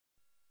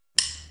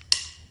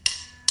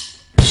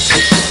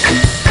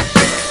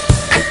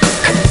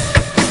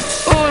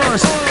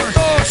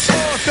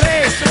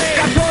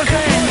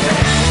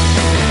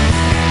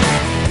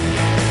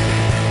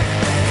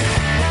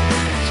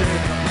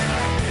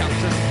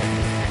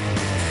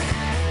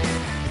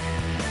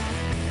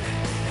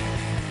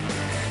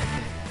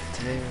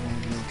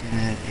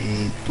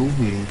dual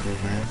booting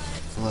program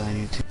allowing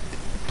you to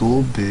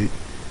dual boot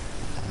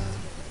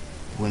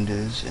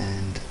Windows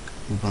and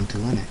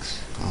Ubuntu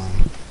Linux.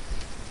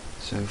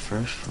 So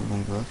first we're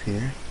going to go up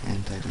here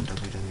and type in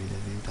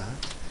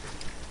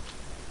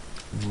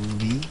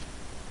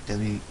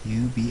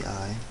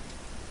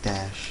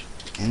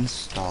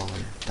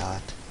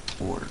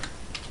www.wubi-installer.org.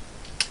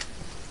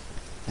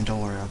 And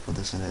don't worry, I'll put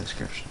this in the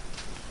description.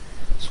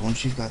 So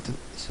once you've got to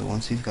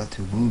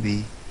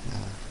wubi,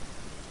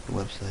 the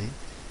website,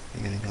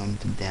 you're going to come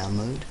to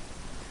download.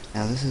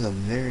 Now this is a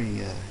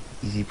very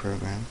easy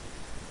program.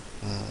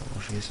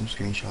 We'll show you some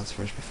screenshots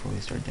first before we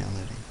start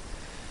downloading.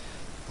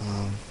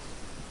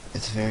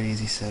 It's a very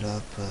easy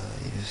setup.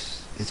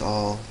 It's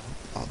all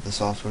the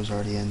software's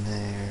already in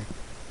there,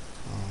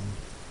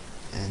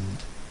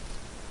 and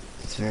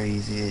it's very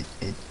easy.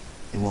 It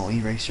won't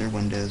erase your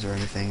windows or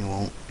anything. It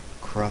won't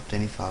corrupt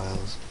any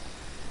files.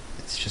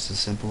 It's just a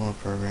simple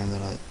program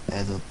that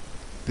adds a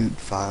boot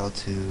file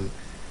to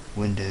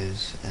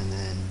Windows, and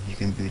then you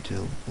can boot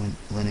to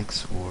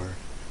Linux or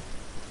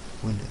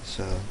Windows.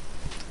 So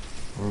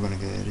we're going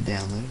to go to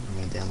download. We're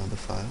going to download the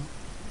file.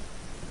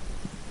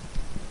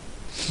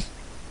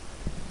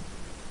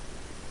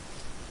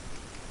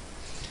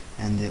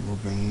 And it will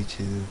bring you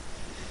to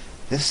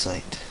this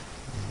site.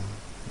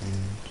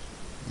 And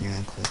you're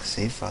going to click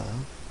Save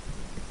File.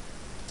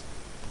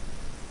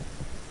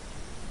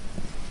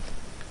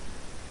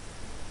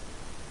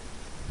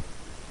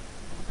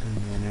 And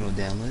then it will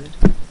download.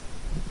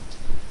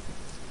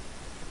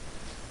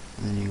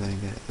 And then you're going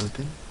to go to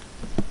Open.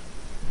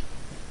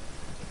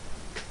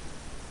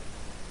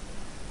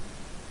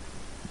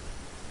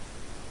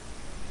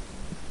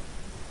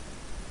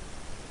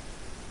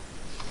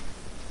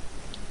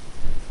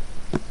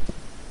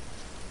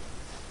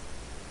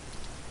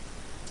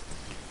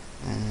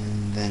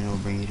 And then it will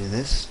bring you to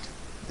this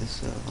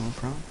little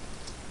prompt.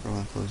 We're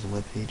going to close the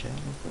web page out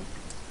real quick.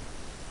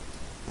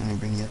 And it'll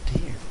bring you up to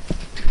here.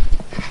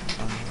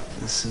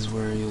 This is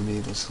where you'll be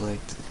able to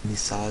select the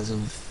size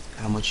of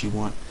how much you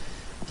want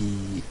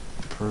the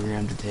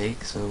program to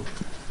take. So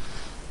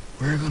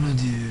we're gonna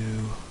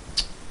do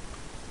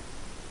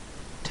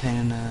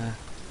 10.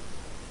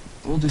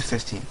 We'll do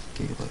 15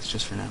 gigabytes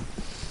just for now.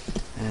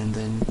 And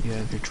then you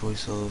have your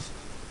choice of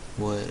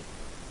what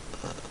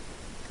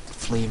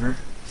flavor,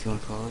 if you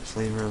want to call it,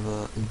 flavor of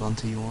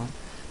Ubuntu you want.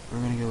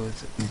 We're gonna go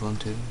with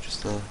Ubuntu,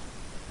 just the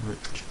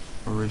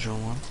original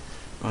one.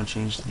 We're gonna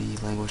change the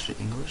language to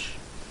English.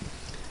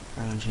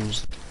 Then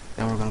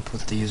we're going to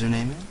put the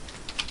username in.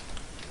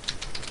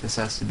 This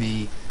has to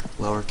be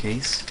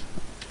lowercase,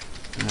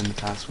 and then the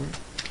password,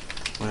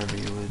 whatever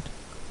you would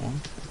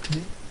want it to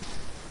be.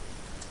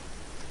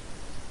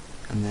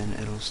 And then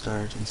it'll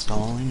start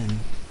installing and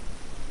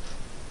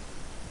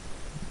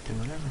do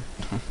whatever.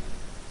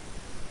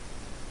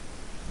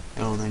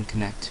 It'll then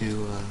connect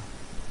to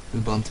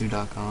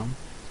ubuntu.com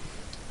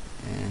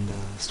and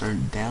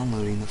start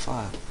downloading the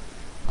file.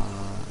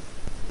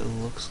 It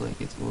looks like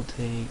it will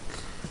take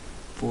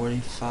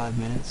 45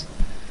 minutes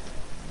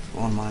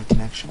on my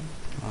connection,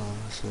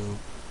 so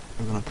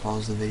we're going to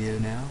pause the video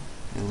now.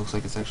 It looks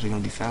like it's actually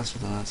going to be faster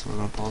than that, so we're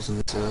going to pause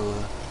it. So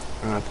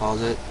we're going to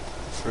pause it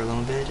for a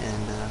little bit,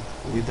 and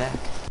we'll be back.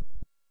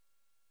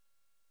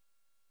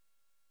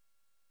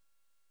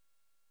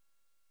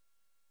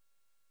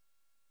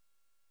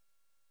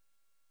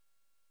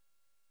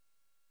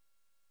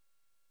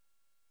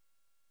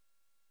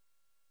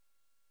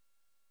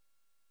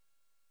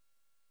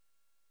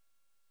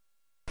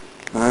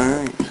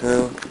 Alright,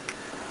 so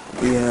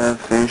we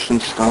have finished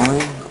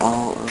installing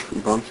all of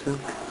Ubuntu,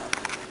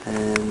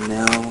 and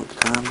now it's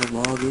time to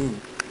log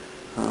in.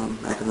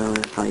 At the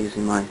moment it's not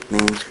using my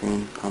main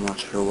screen. I'm not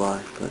sure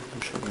why, but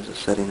I'm sure there's a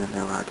setting in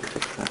there where I can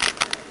fix that.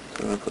 So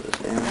I'm going to put this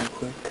in real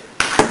quick.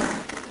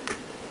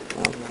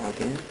 I'll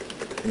log in.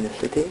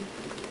 Initiate.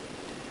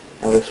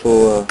 Now this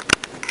will,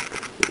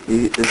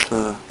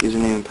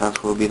 username and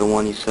password will be the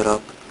one you set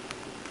up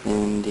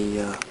in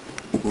the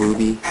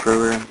wubi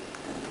program.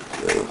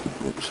 So,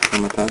 let's put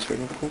my password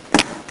real quick.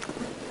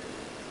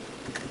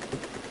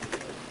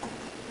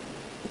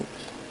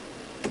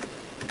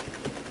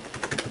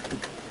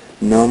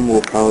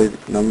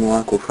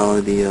 Numlock will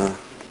probably be on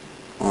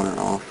and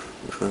off,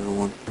 whichever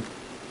one.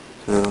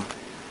 So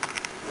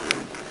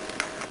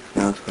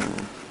now it's going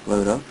to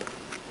load up.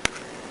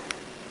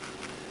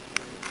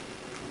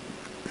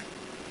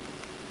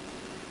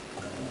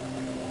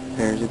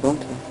 There's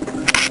Ubuntu.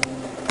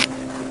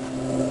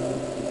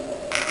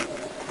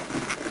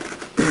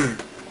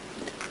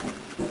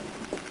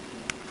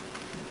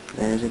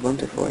 There's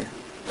Ubuntu for you.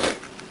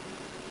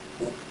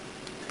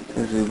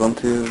 There's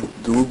Ubuntu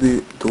dual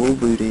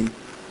booting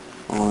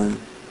on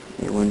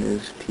a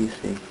Windows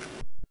PC.